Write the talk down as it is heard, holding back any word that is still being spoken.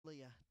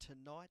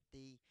tonight.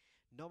 The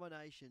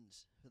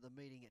nominations for the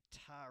meeting at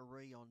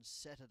Taree on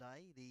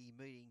Saturday. The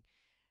meeting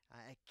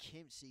at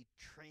Kempsey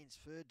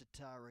transferred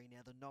to Taree.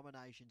 Now the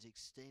nominations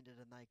extended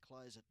and they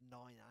close at 9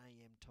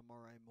 a.m.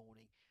 tomorrow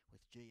morning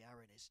with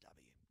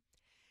GRNSW.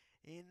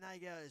 In they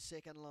go,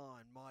 second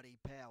line, Mighty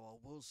Power,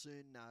 Will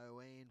Soon Know,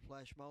 and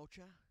Flash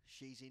Mulcher.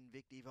 She's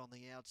Invictive on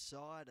the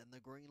outside and the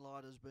green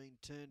light has been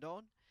turned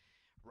on.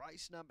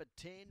 Race number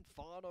 10,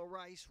 final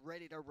race,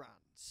 ready to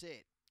run.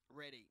 Set,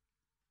 ready.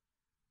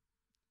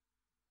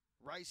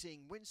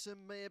 Racing,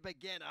 Winsome Mare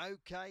began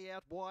okay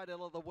out wide.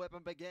 Ella the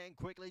Weapon began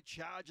quickly,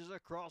 charges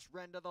across,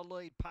 ran to the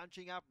lead,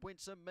 punching up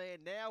Winsome Mare,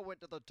 now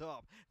went to the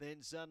top.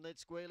 Then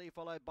Sunlit Squealy,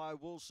 followed by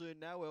Will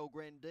Soon Know, El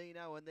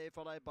Grandino, and there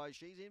followed by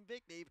She's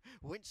Invictive.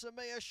 Winsome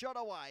Mare shot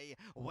away.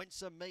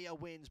 Winsome Mare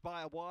wins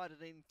by a wide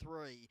and in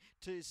 3.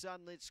 To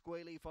Sunlit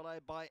Squealy,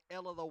 followed by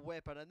Ella the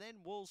Weapon, and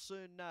then Will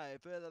Soon Know.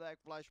 Further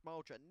back, Flash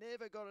Mulcher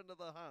never got into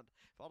the hunt,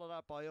 followed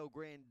up by El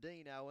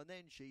Grandino, and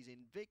then She's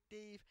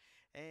Invictive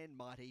and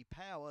Mighty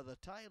Power, the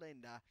tail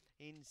ender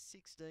in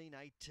 16-18.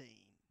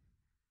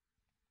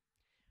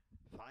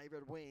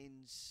 Favourite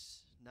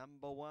wins.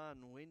 Number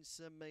 1,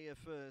 Winsome Mare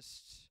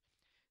first.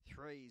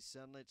 3,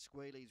 Sunlit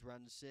Squealy's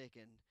run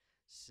second.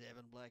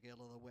 7, Black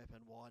Ella the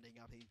Weapon winding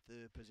up in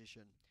third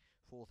position.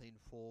 Fourth in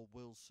 4,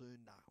 Will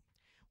Soon Know.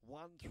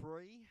 1,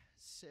 3,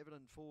 7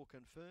 and 4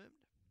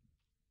 confirmed.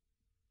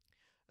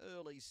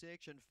 Early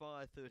section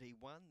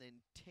 5:31,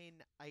 then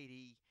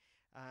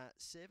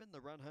 10:87.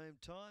 The run home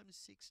time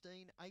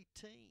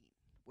 16:18.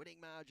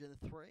 Winning margin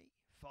 3,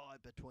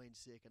 5 between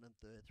second and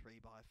third, 3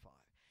 by 5.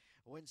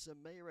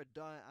 Winsome Mare, a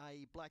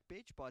black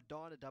bitch by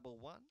Dinah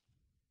 11.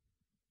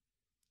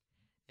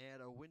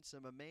 Out of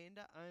Winsome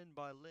Amanda, owned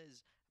by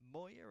Les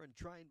Moyer and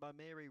trained by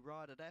Mary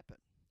Wright at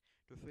Appen.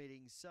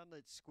 Defeating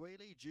Sunlit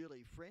Squealy,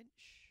 Julie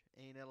French,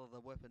 and Ella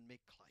the Weapon,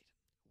 Mick Clayton.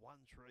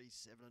 1, 3,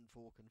 7 and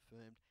 4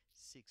 confirmed,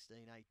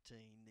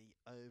 16:18 the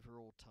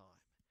overall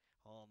time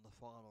on the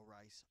final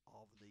race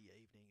of the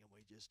evening, and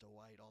we just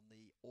await on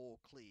the all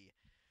clear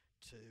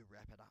to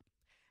wrap it up.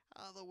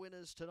 Other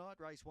winners tonight: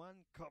 race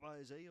 1,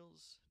 Cobbo's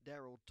Eels,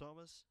 Daryl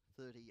Thomas,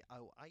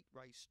 30:08.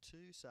 Race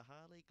 2,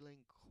 Sahali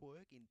Glen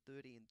Quirk in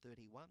 30 and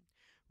 31.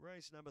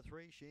 Race number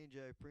 3,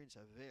 Shanjo Prince,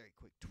 a very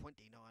quick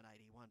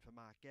 29:81 for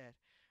Mark Gatt.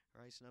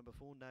 Race number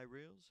 4, No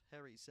Reels,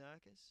 Harry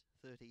Sarkis,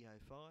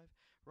 30:05.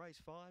 Race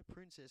 5,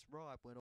 Princess Ripe went